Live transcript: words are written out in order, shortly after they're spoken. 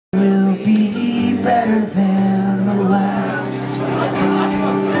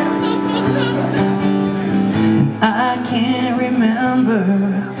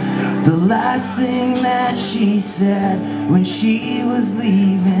The last thing that she said when she was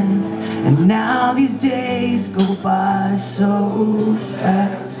leaving. And now these days go by so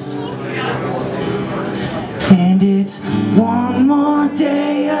fast. And it's one more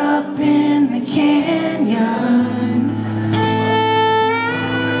day up in the canyons.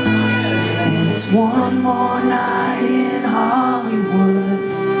 And it's one more night in Hollywood.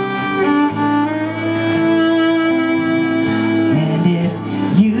 And if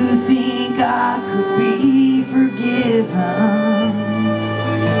you think I could be forgiven,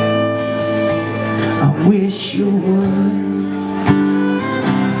 I wish you would.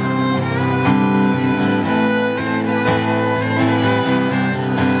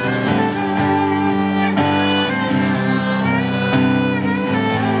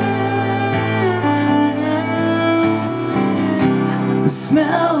 The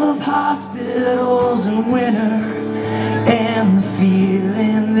smell of hospitals in winter, and the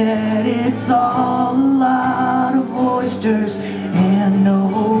feeling that it's all a lot of oysters and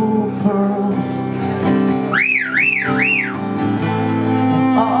no pearls.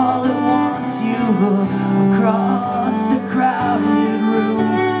 And all at once you look across the crowded room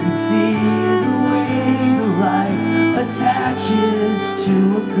and see the way the light attaches to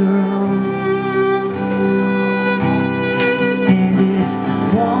a girl. And it's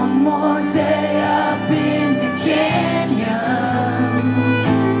one more day up in the canyons.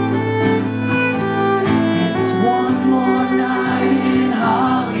 And it's one more night in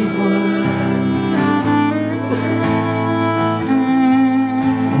Hollywood.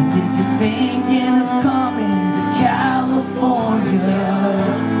 And if you're thinking of coming to California,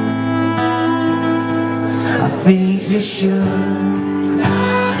 I think you should.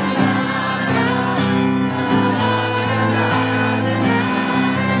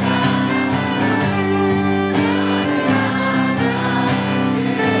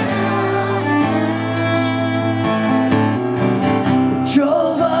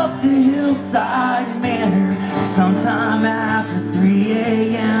 Hillside Manor sometime after 3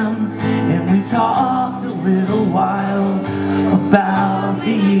 a.m. and we talked a little while about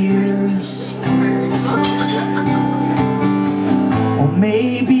the years. Or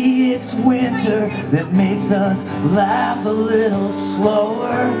maybe it's winter that makes us laugh a little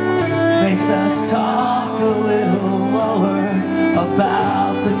slower, makes us talk a little lower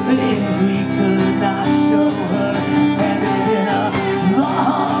about the things we could not show her. And it's been a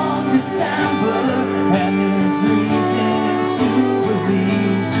long December, and there's reason to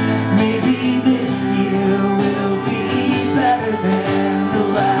believe maybe this year will be better than the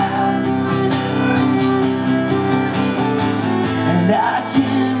last. And I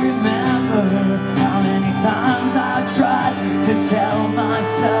can't remember how many times I've tried to tell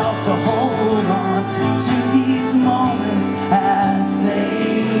myself to hold on to these moments as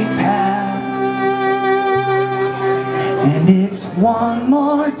they pass. And it's one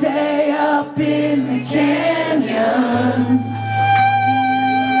more day up in the canyon.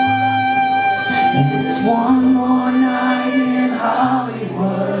 And it's one more night in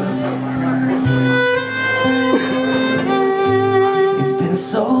Hollywood. It's been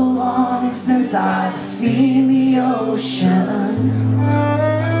so long since I've seen the ocean.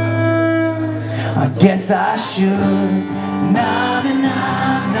 I guess I should. Na na na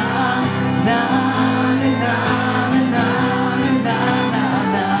na na na na.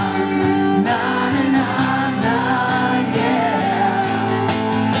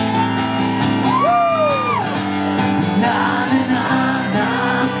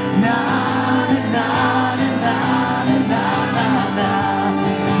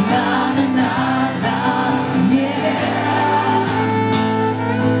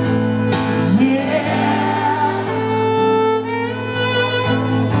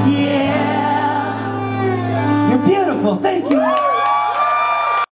 Thank you.